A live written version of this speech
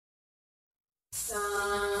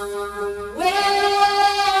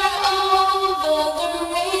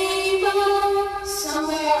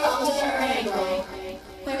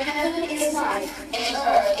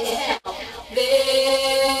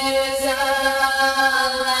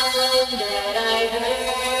land that I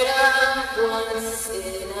heard of once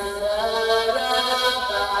in a lullaby.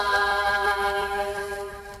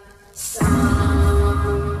 Somewhere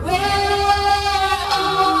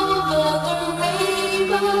over the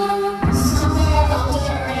rainbow, somewhere over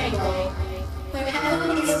the rainbow, where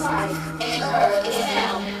heaven is life and earth is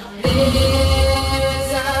hell.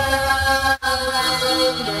 There's a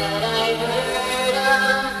land that I heard of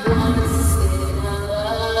once in a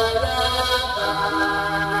lullaby.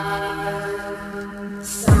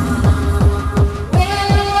 Somewhere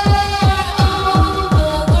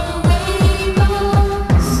over the rainbow,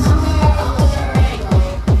 somewhere over the rainbow,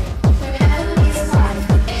 where heaven is life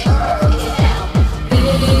and earth is hell.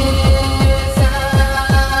 There's a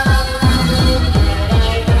land that I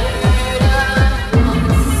heard of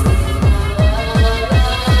once in a lullaby.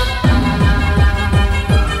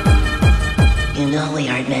 You know we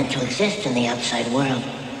aren't meant to exist in the outside world.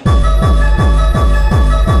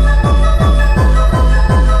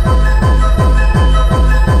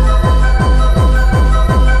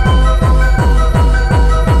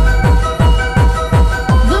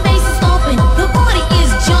 The bass is open, the body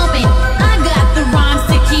is jumping. I got the rhymes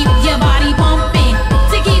to keep your body pumping,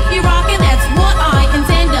 to keep you rocking. That's what I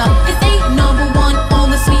intend. It's ain't number one on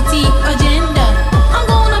the sweet tea agenda. I'm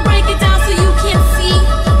gonna break it down so you can see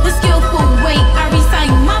the skillful way I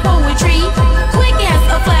recite my poetry. Quick as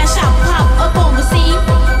a flash, I'll pop up on the scene.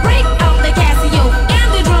 Break out the Casio and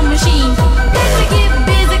the drum machine. Let's get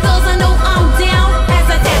busy 'cause I know I'm down as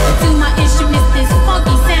I tap into my instruments, this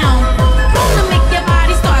funky sound. Gonna make your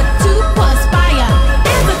body start to perspire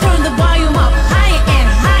as I turn the volume up higher and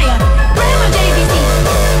higher. Grab my JVC,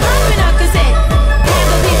 pop in a cassette, have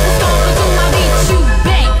the people stomping to my beat, you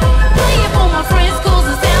bang. Play it for my friends 'cause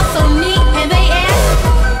it sounds so neat, and they ask,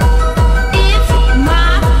 it's my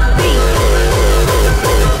beat.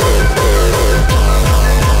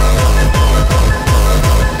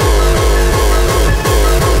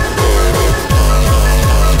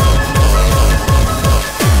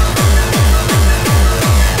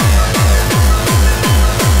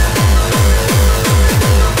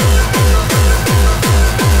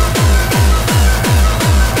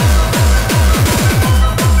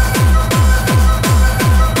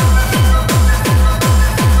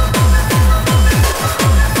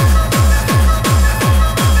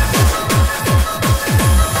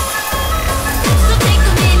 So take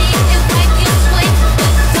a minute and wipe your sweat,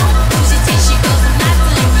 but don't lose your tissue 'cause I'm not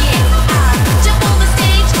done yet. I jump on the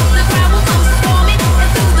stage, the crowd will come swarming, and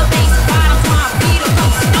through the bass bottoms my beat will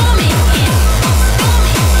come storming in,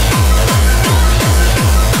 storming in,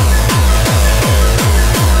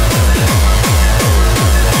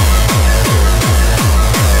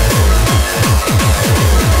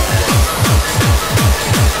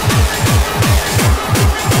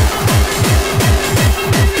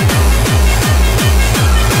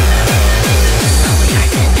 We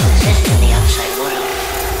aren't meant to exist in the outside world.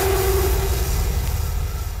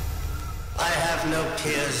 I have no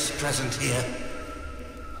peers present here.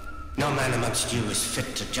 No man amongst you is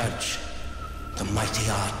fit to judge the mighty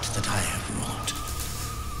art that I have wrought.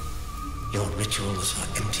 Your rituals are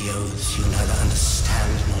empty oaths you neither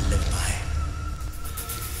understand nor live by.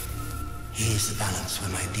 Here's the balance where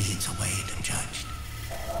my deeds are weighed and judged.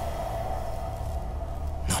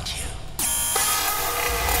 Not you.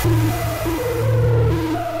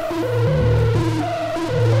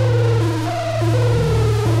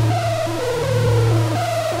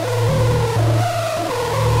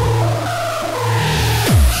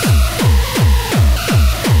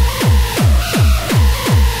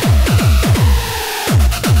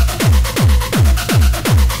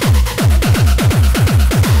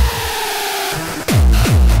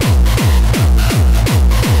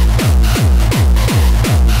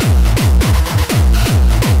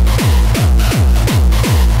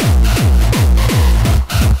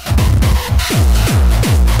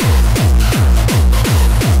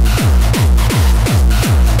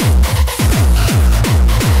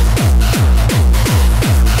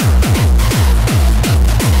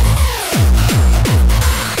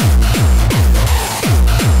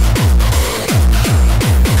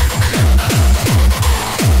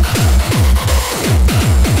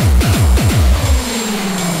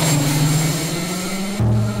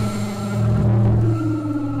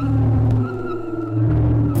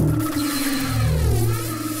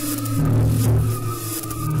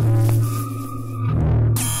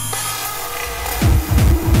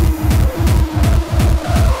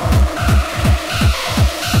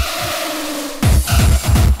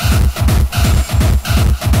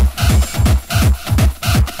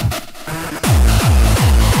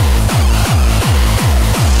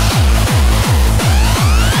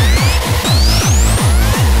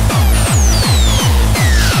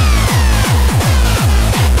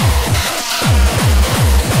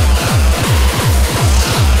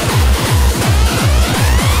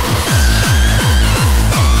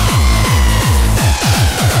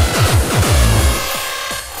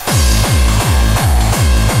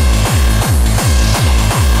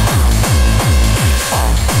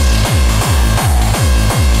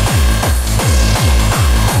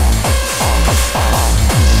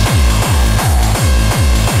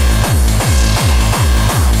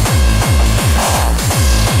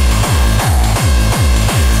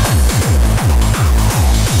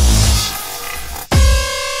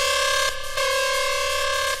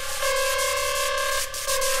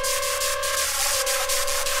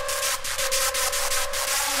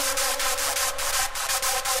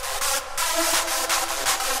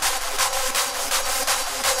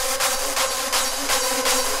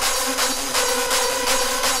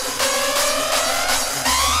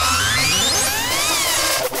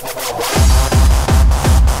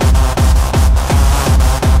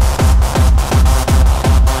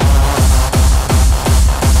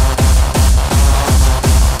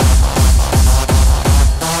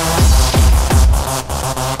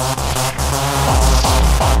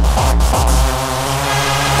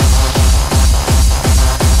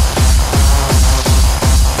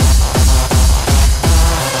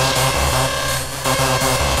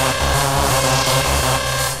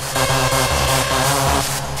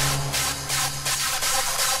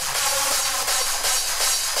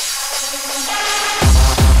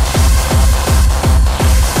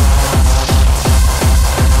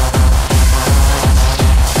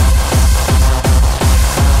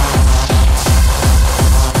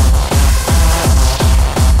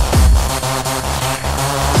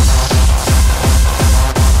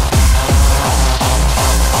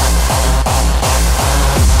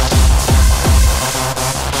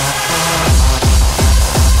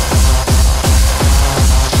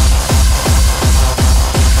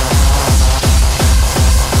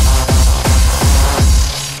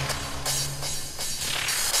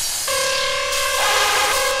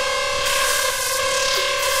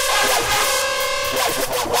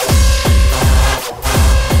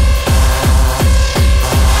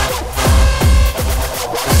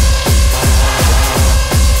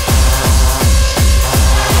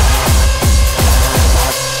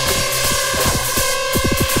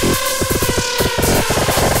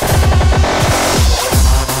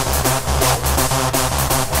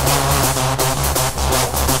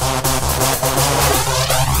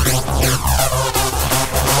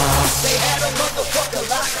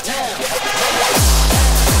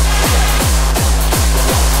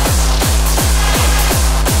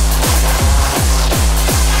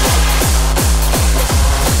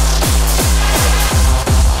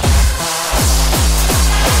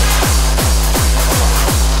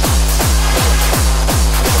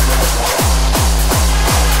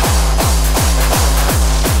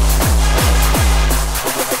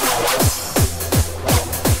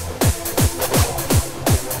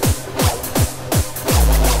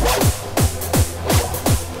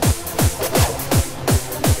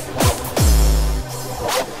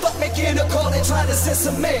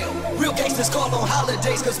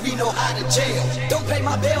 jail. Don't pay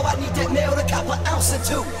my bail, I need that nail to cop an ounce or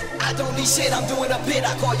two. I don't need shit, I'm doing a bit.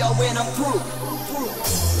 I call y'all when I'm through.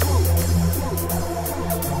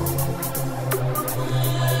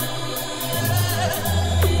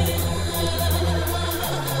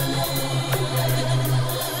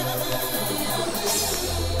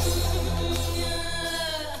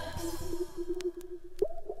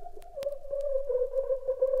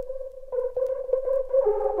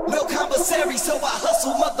 No commissary, so I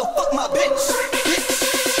hustle, motherfuck my bitch.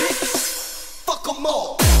 Fuck 'em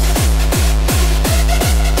all.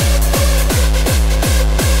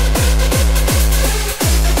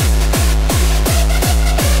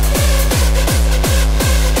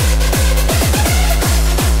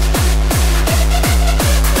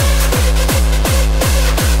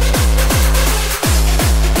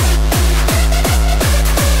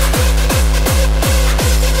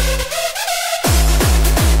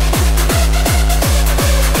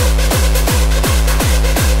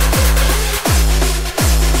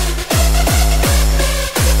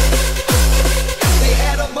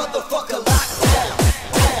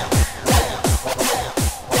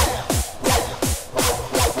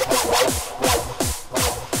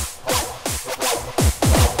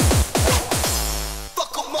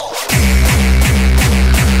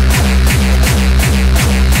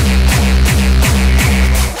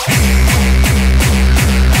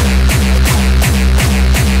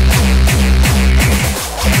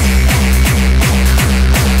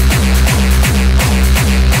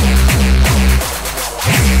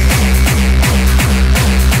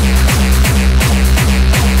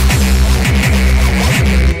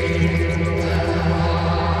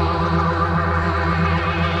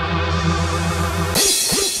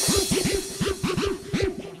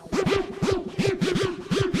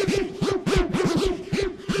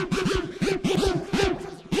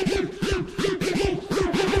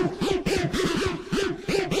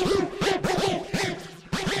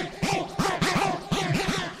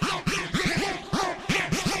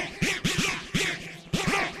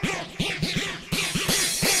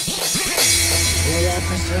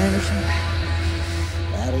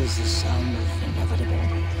 That is the sound of inevitable.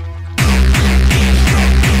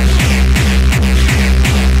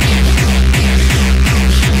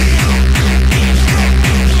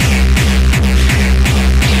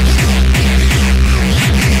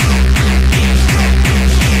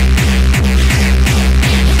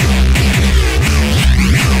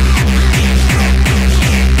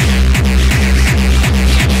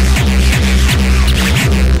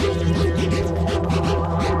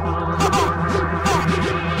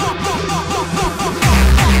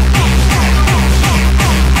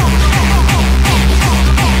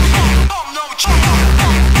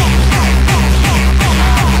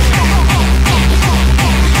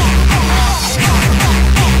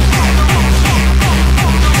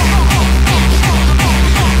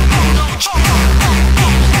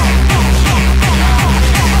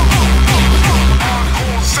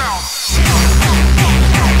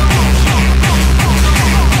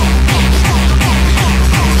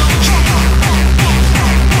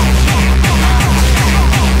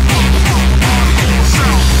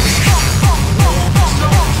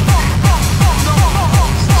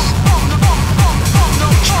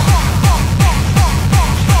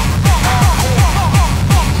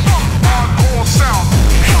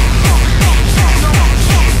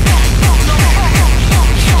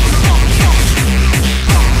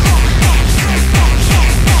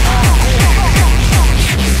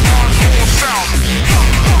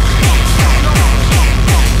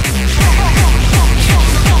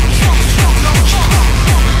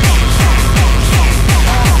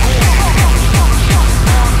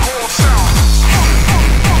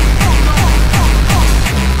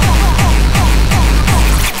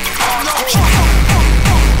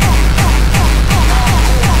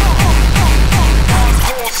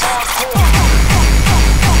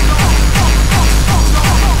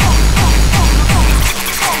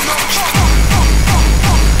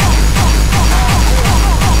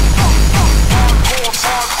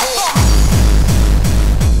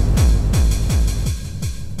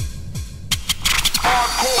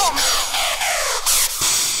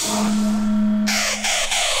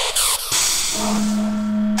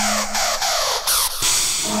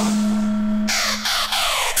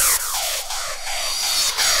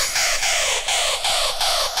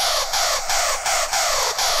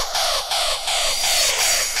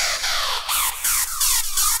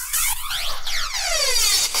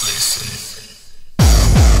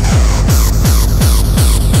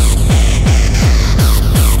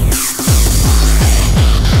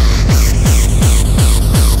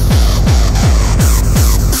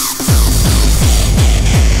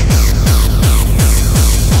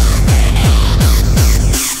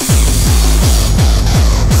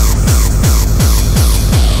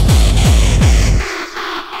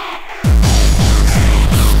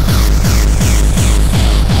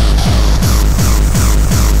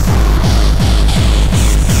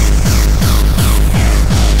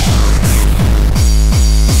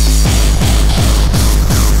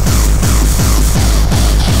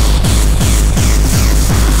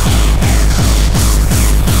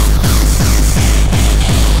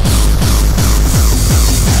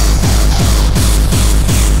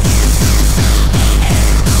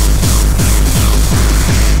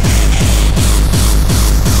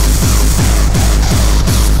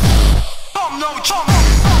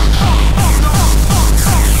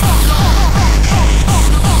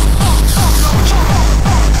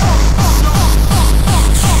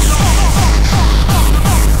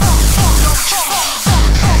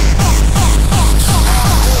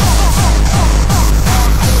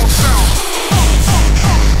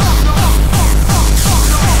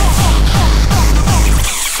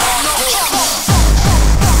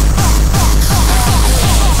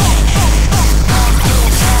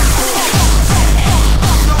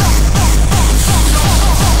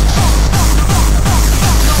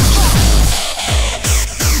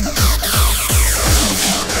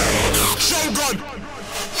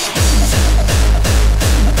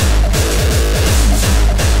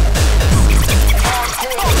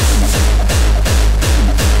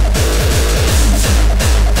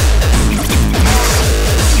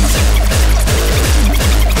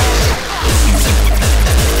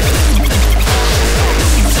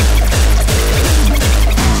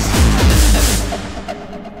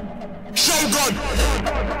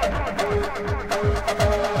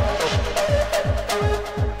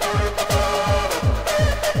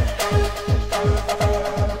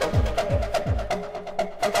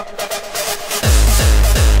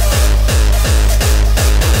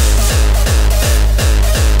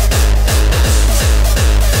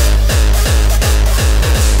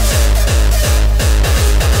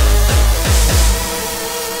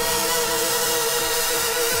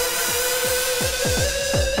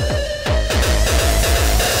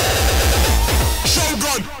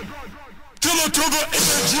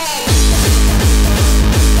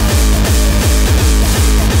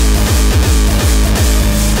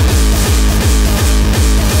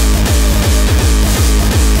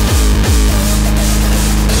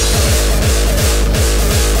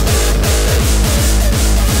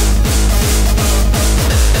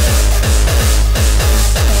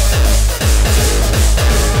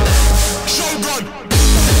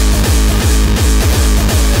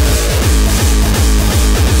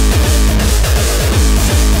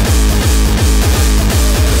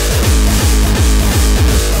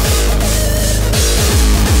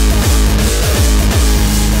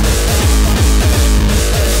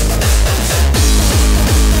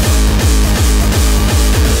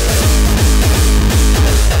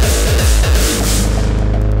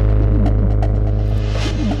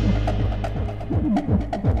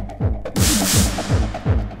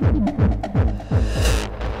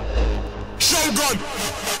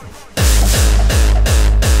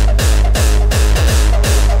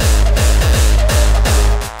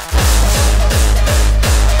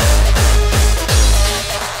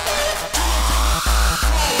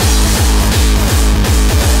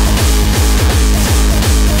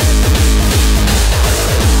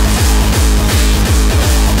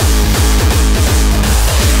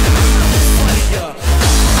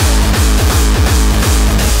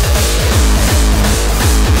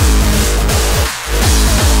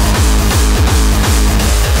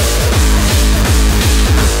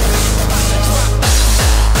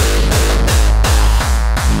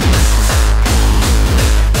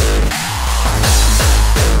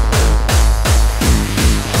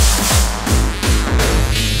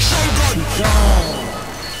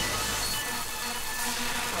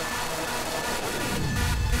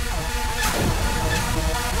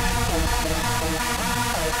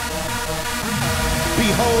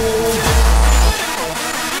 Behold.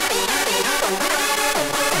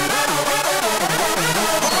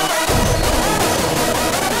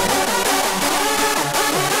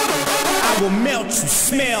 I will melt you,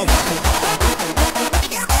 smell.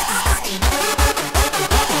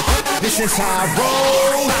 This is how I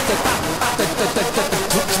roll.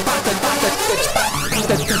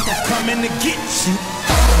 Coming to get you.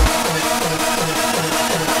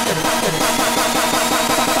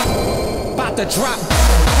 About to drop.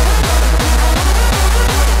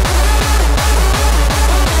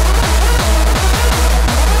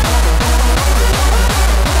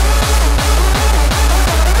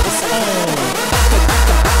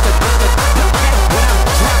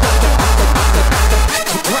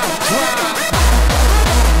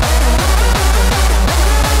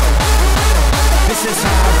 This is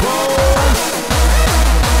how I roll.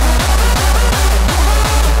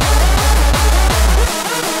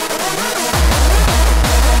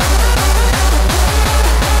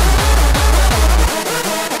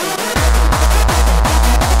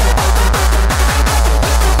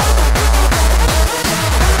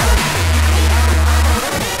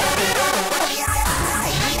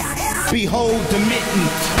 Behold the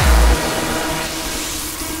mittens.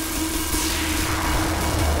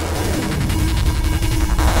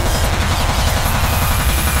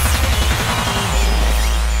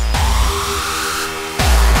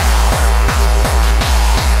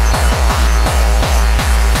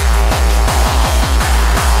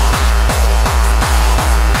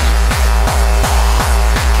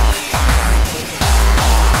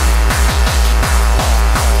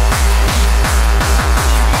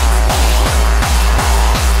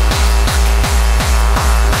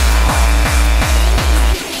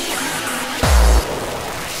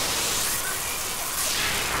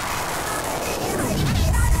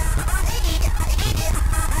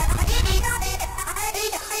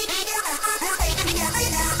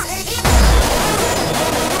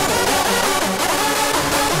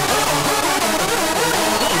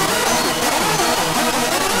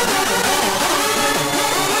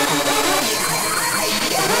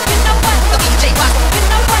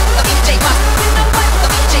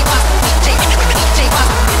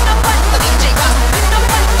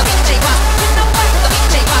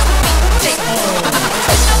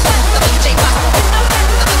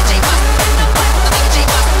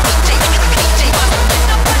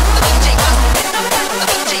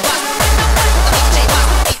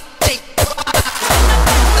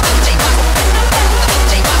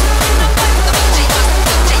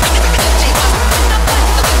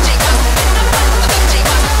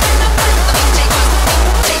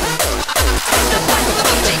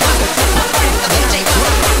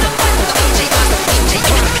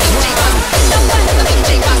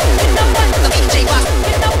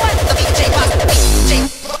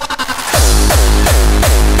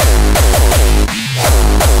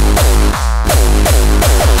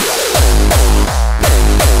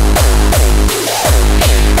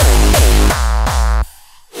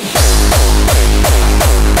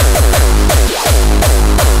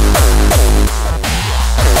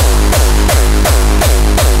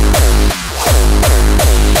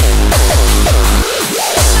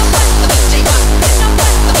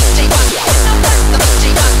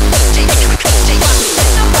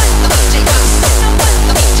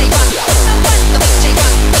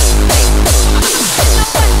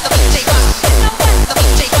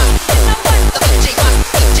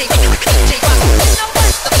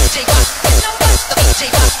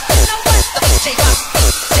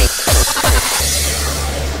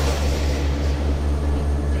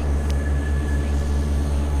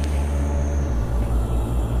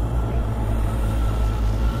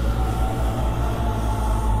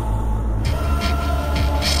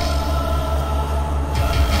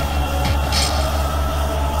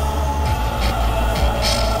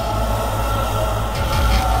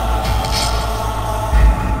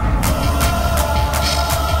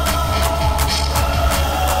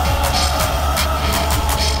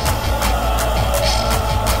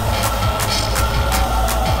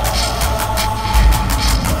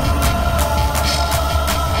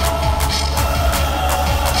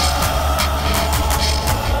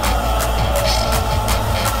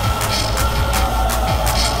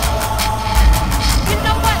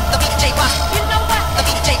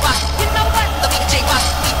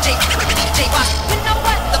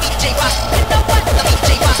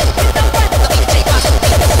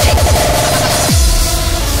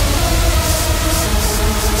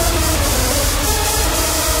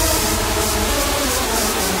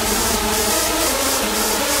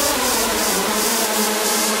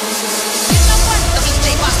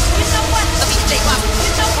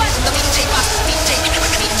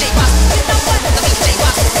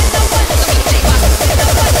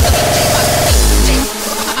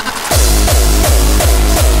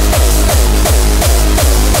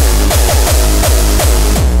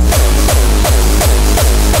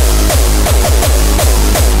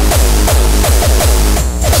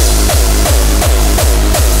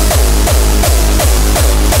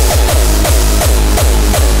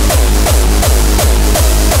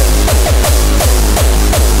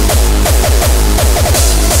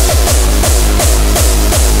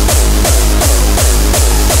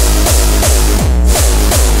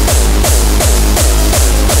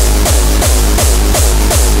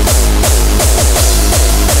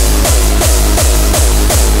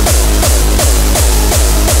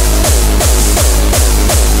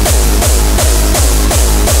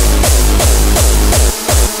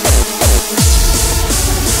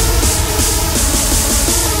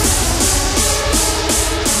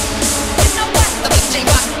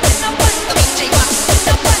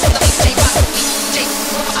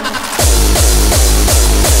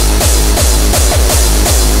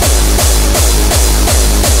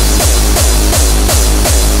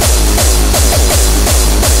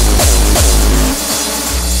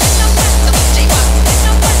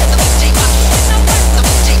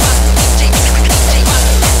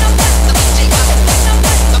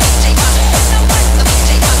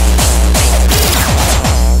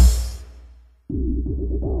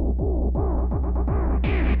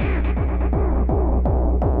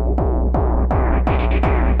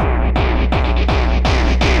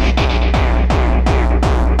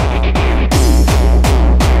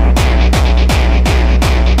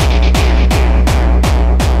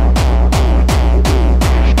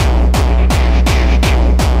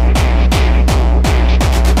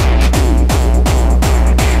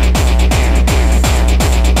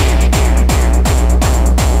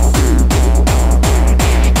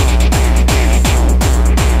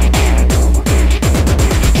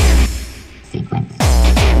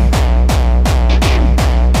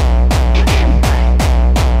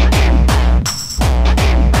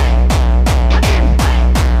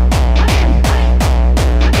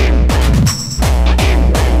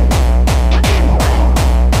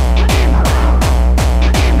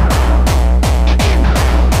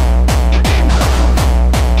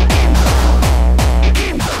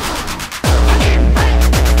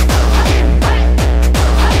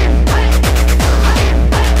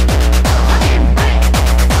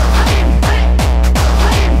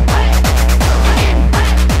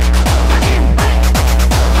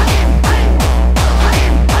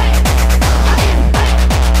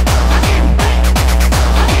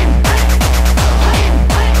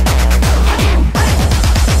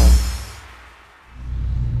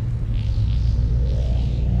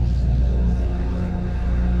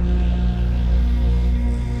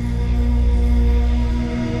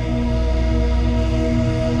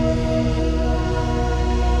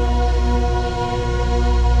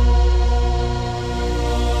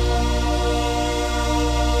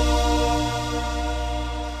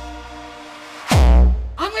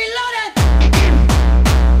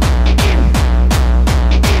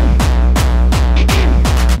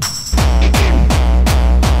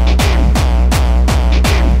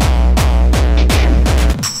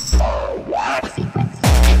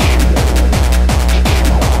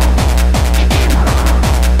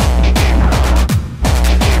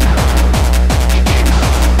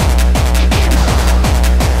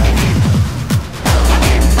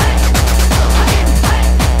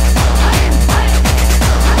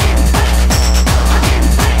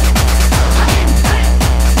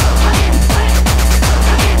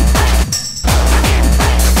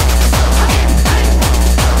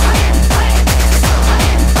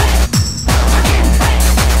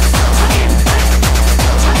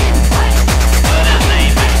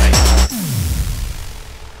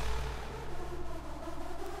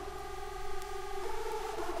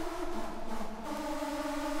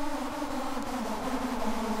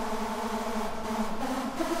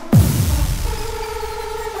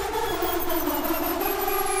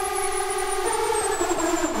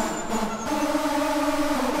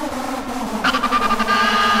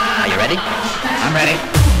 I'm ready.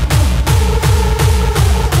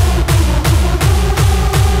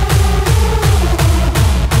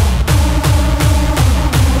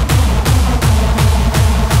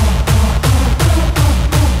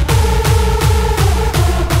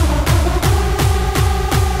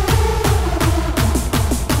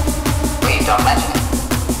 Please don't mention it.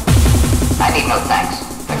 I need no thanks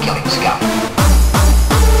for killing Scout.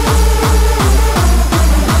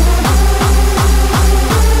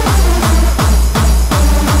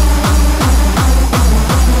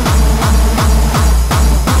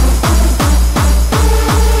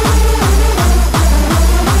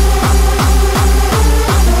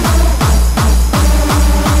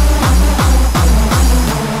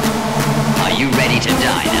 Are you ready to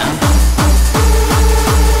die now?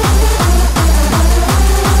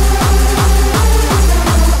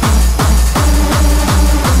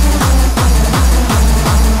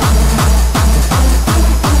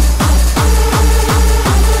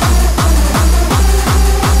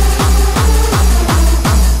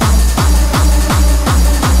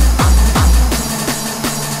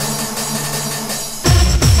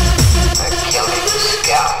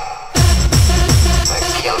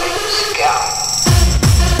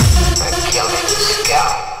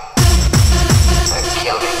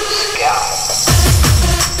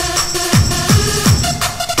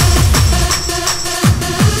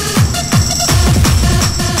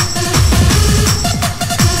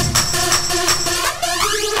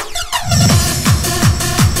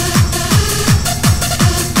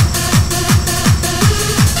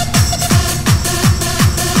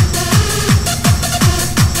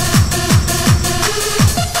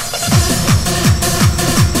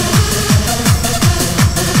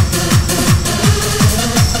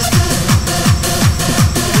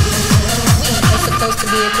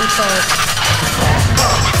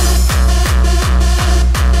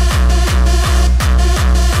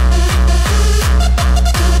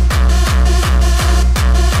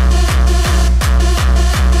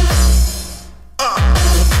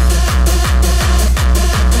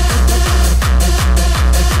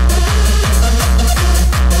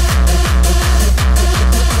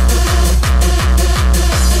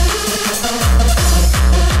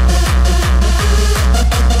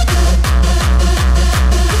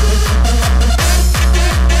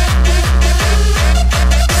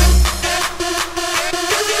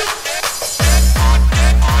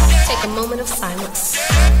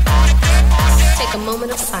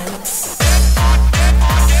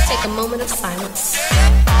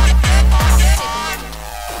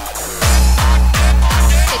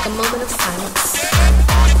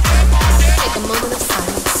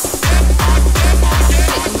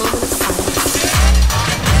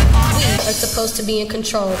 Supposed to be in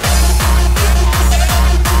control.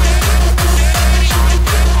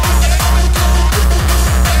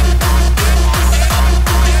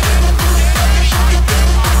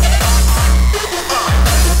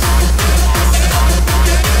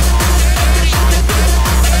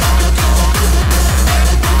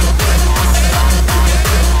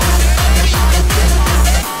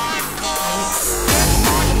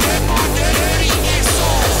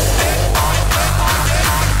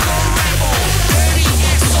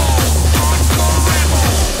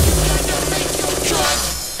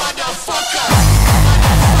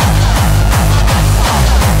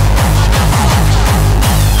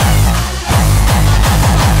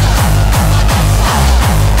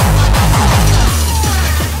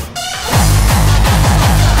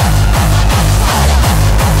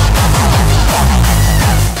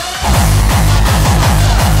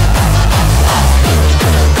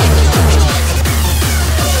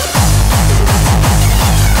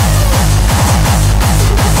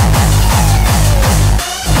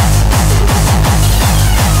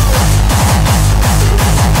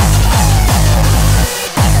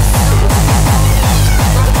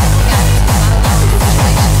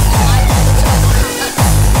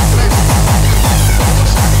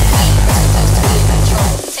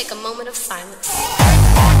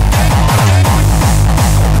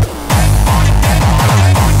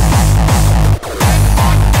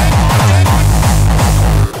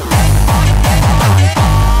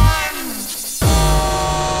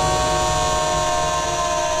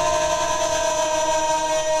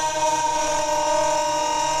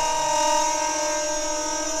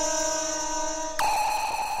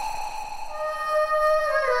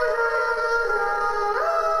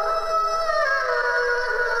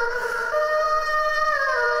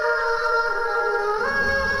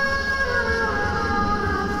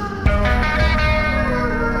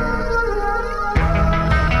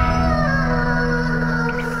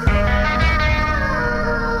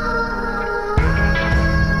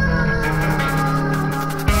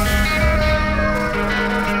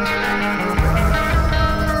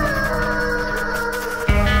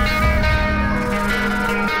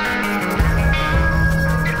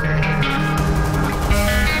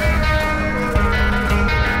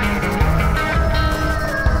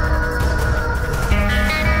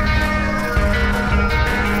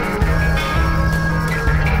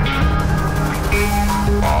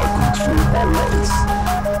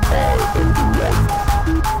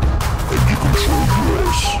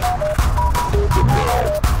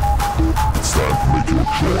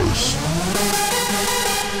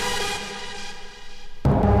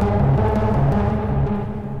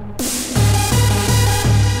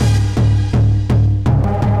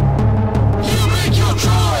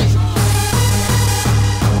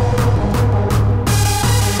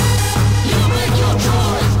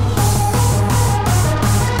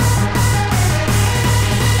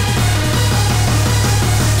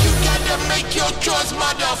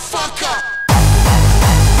 Motherfucker!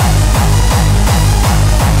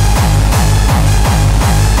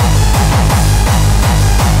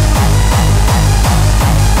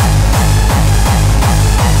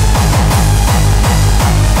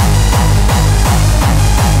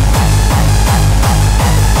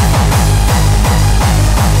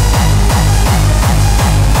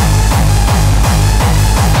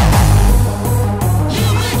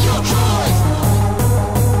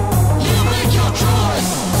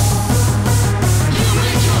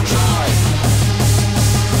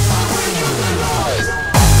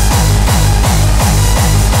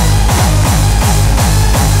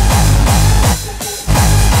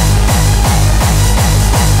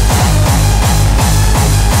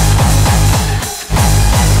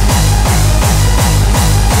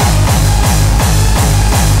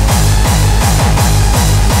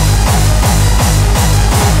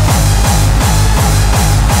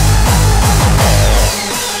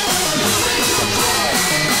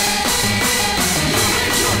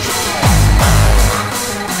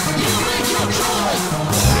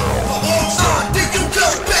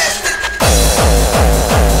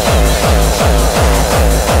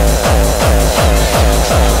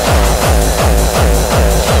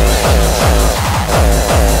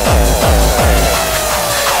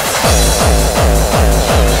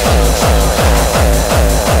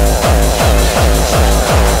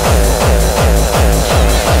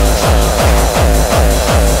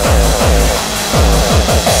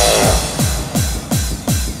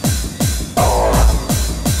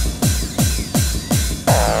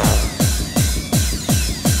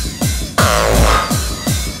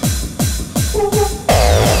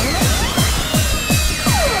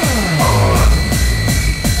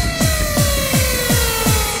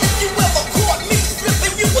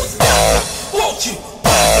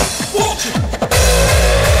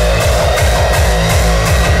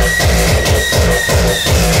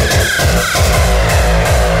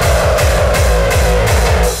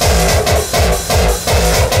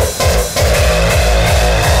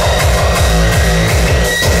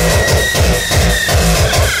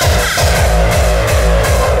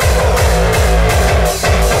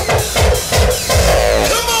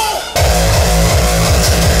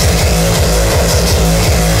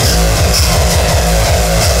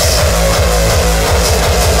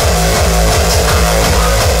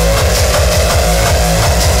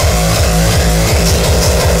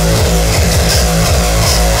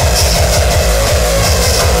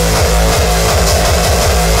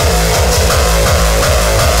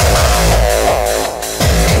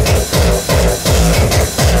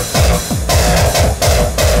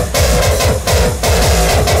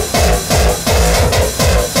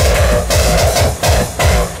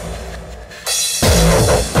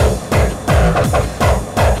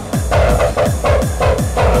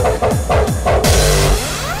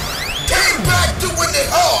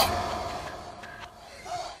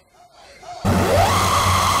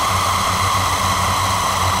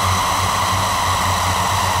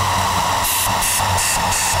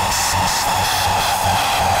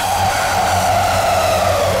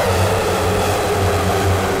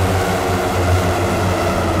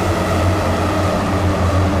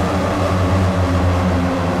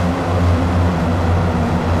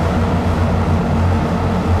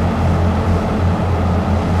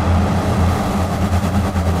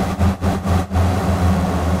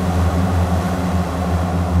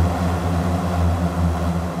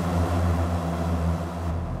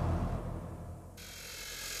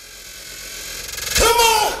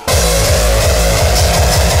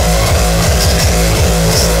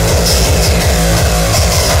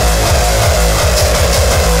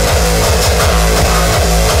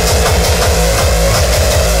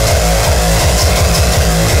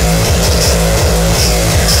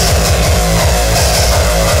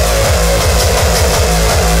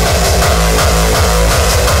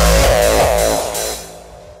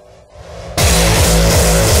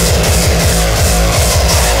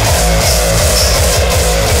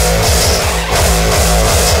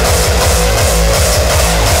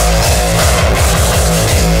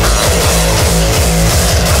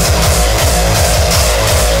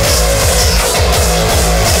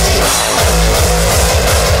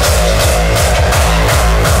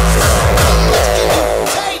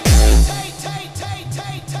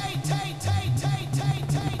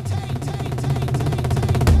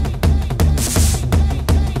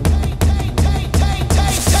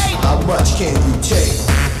 can you take?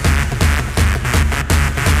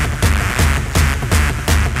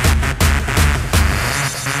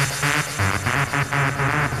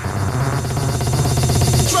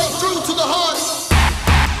 Straight through to the heart.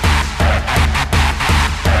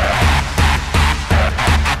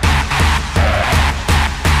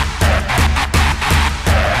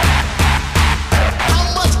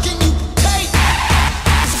 How much can you take?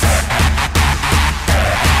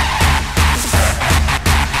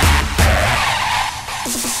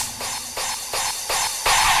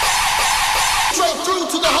 Straight through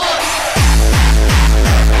to the heart.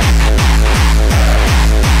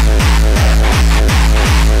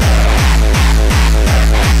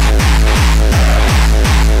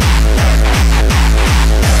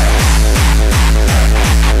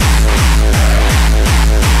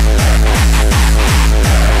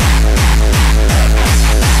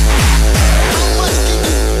 How much can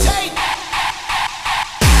you take?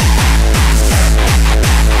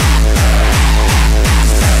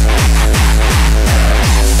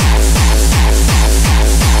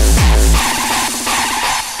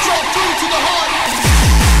 Straight through to the heart.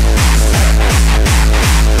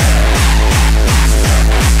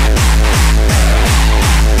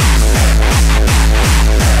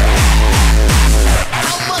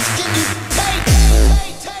 How much can you take?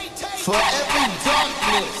 For every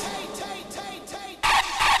darkness.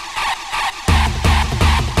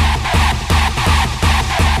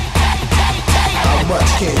 How much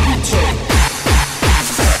can you take?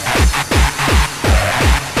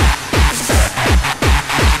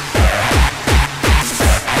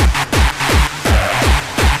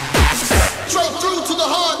 Straight through to the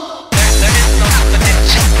heart. There is no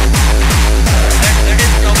competition. There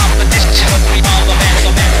is no competition. We are the best.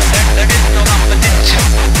 There is no competition.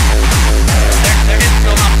 There is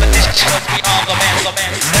no competition. We are the best.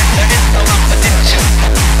 There is no competition.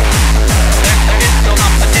 There is no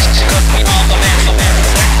competition. We are the best.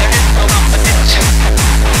 There is no competition.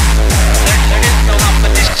 There is no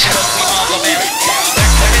competition. We are the best.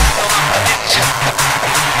 There is no competition.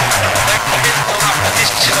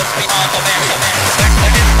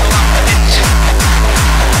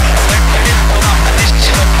 There is no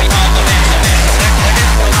competition. We are the best. There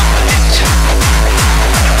is no competition.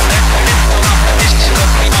 There is no competition.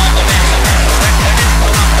 We are the best. There is no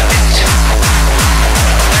competition.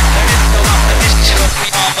 There is no competition. We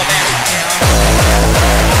are the best. There is no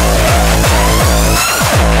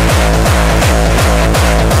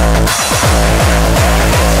competition.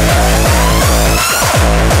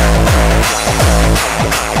 There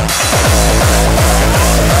is no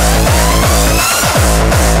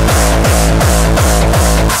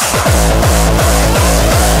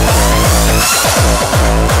competition. We are the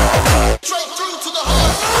best. Straight through to the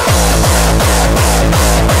heart.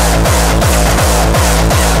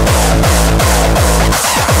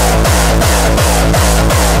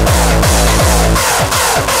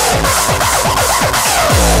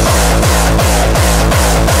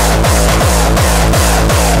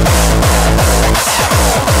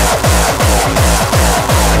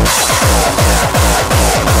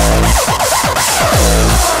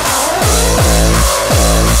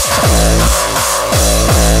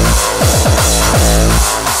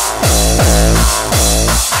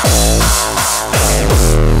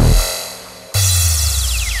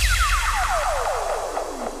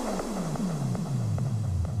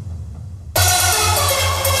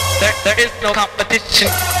 There is no competition.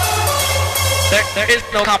 There is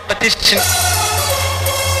no competition.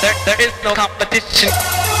 There is no competition.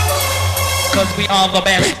 Cause we are the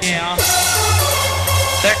best, yeah.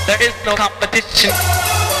 There is no competition.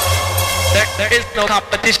 There is no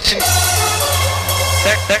competition.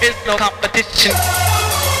 There is no competition.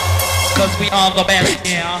 Cause we are the best,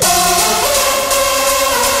 yeah.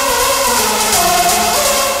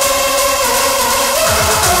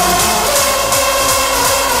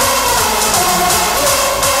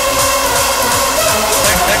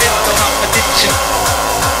 There is no competition.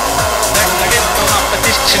 There is no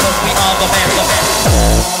competition. Cause we are the best.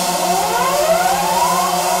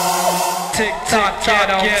 Tick tock, get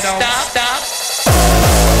on, stop.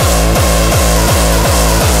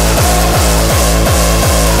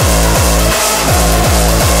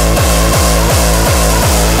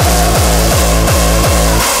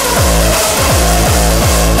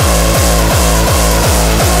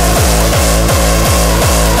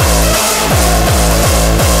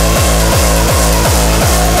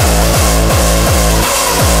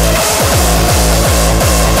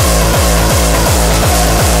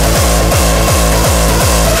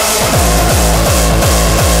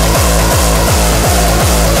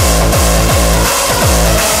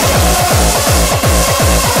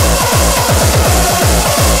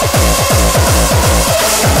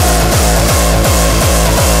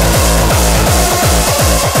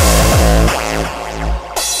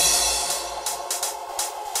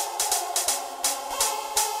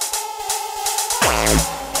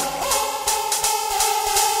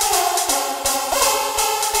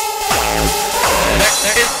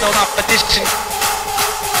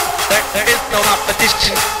 competition. There is no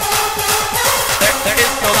competition. There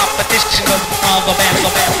is no competition of the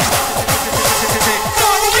band.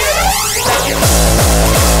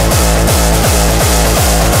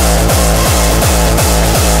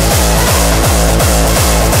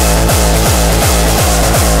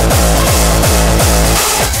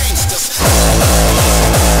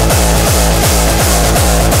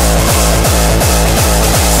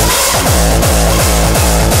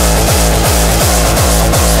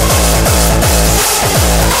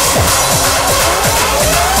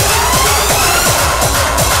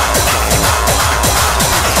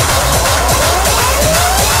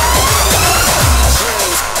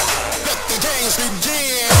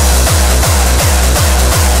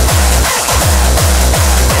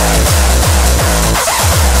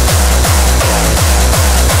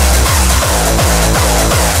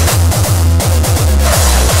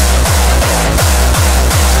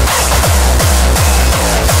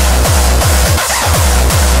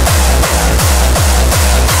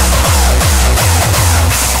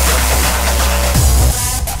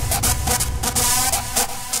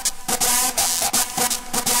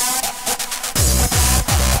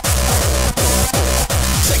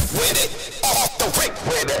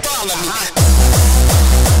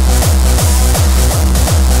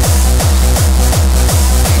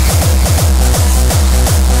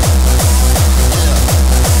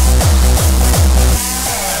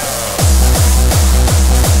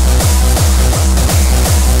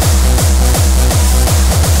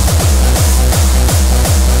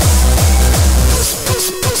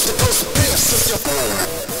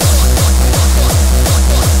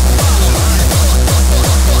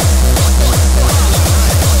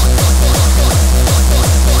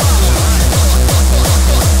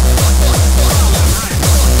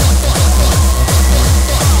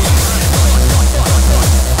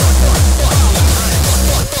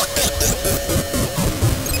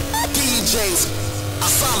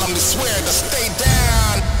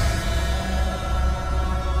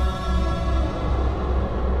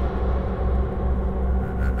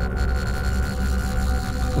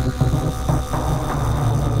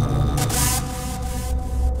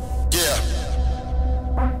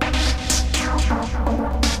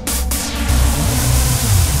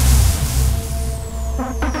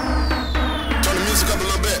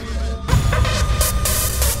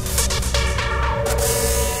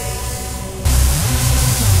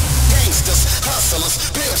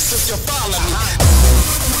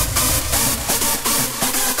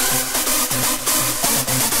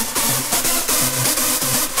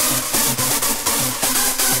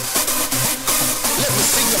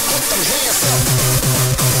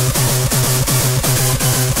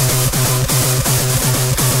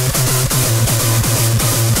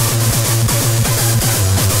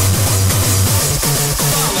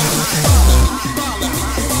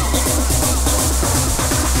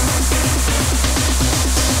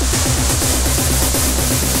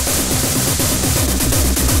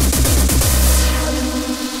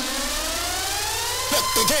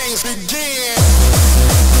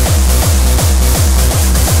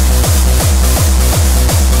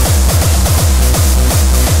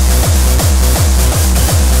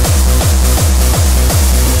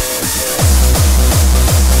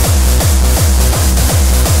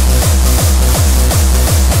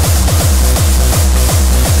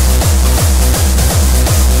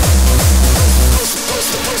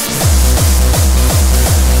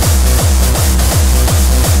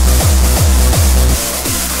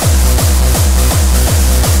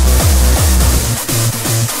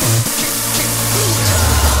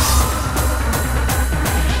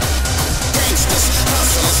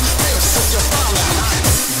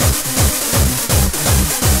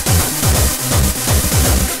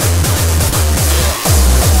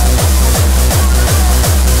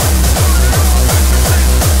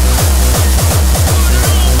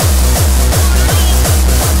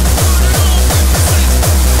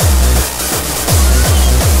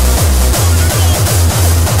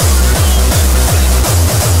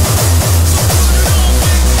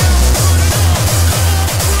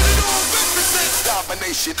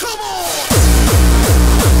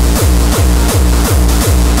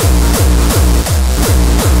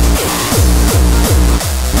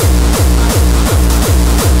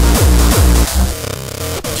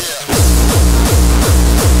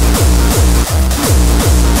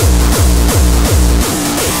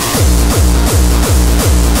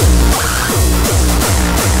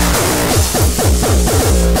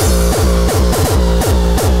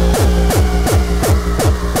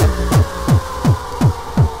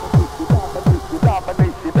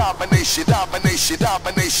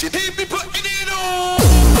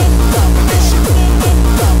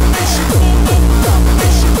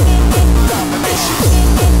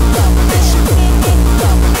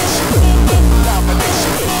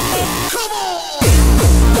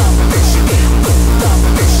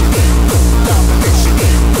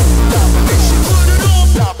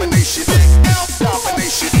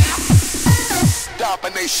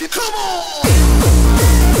 Domination. Come on!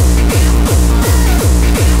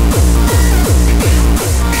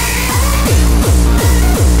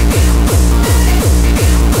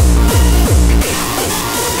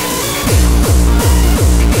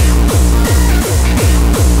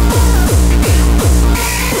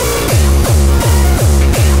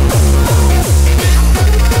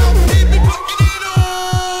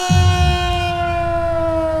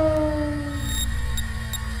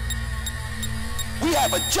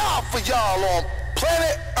 A job for y'all on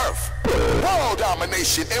planet Earth. World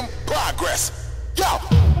domination in progress. Yo!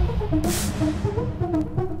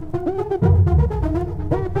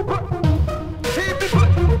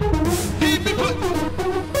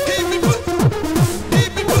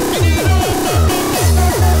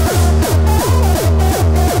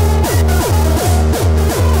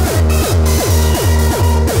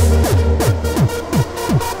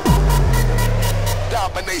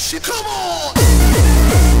 Domination. Come on!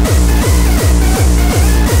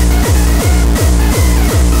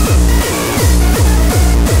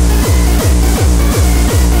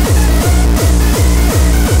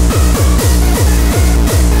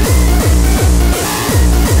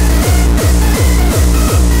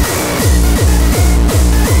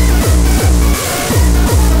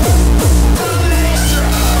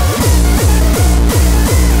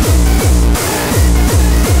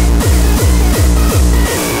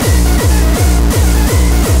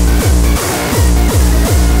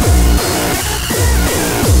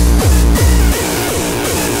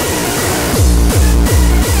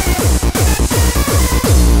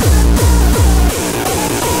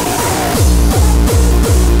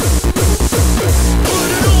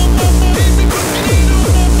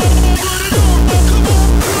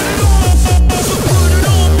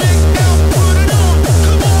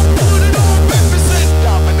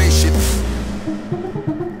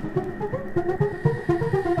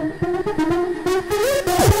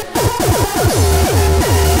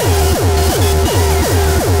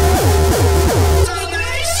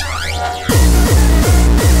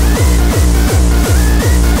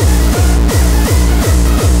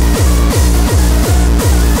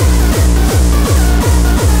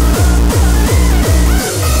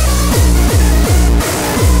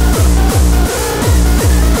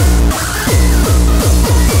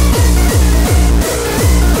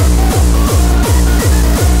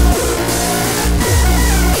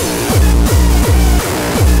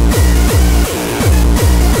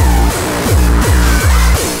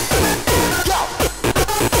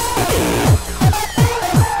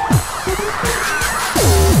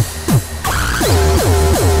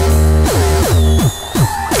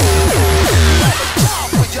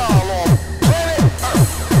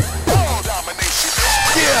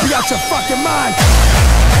 Your fucking mind.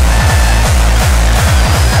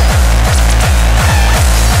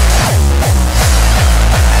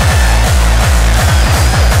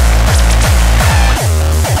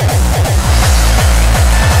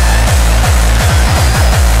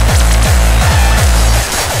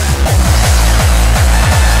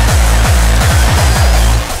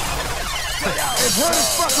 If hood is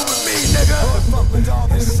fucking with me, nigga,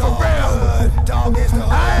 for real,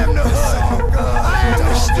 I am the hood. I am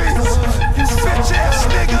the streets. You bitch ass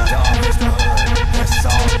nigga.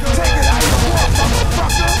 Take it out your walk,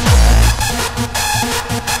 motherfucker.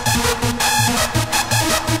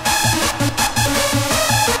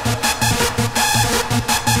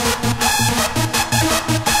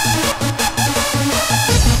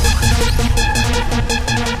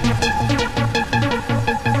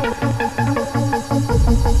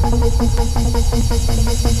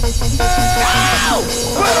 Ow!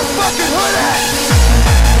 Where the fucking hood at?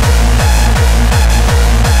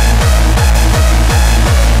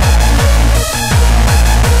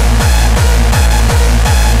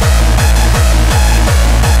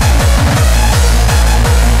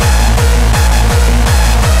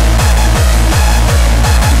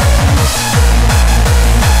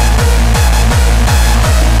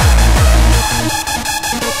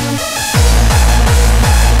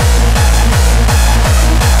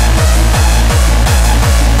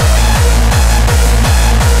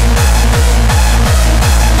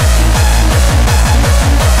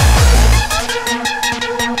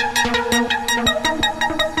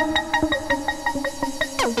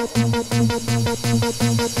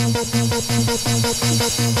 Thank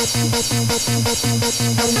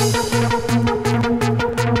you.